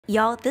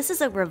Y'all, this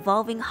is a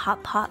Revolving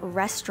Hotpot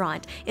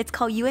restaurant. It's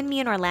called You and Me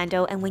in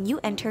Orlando, and when you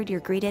entered,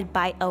 you're greeted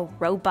by a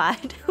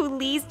robot who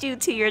leads you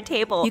to your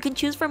table. You can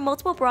choose from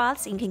multiple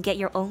broths and you can get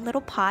your own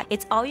little pot.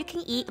 It's all you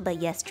can eat,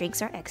 but yes,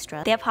 drinks are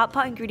extra. They have hot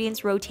pot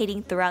ingredients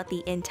rotating throughout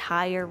the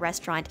entire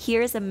restaurant.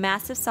 Here's a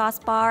massive sauce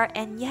bar,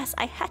 and yes,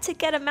 I had to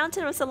get a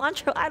mountain of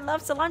cilantro. I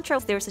love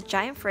cilantro. There's a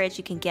giant fridge.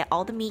 You can get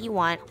all the meat you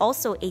want.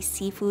 Also, a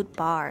seafood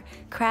bar.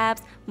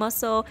 Crabs,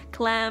 mussel,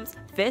 clams,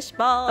 fish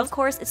balls. Of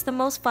course, it's the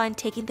most fun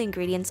taking the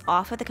ingredients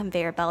off of the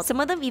conveyor belt. Some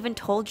of them even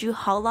told you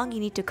how long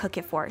you need to cook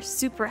it for.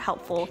 Super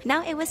helpful.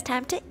 Now it was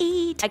time to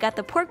eat. I got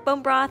the pork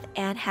bone broth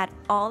and had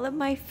all of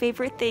my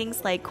favorite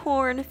things like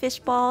corn, fish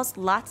balls,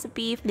 lots of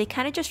beef. They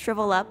kind of just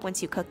shrivel up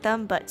once you cook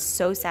them, but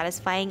so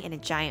satisfying in a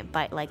giant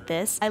bite like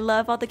this. I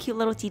love all the cute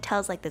little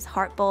details like this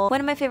heart bowl. One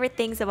of my favorite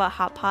things about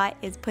hot pot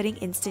is putting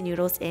instant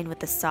noodles in with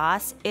the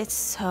sauce. It's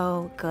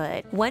so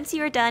good. Once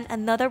you're done,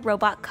 another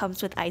robot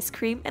comes with ice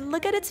cream, and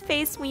look at its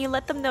face when you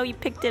let them know you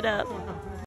picked it up.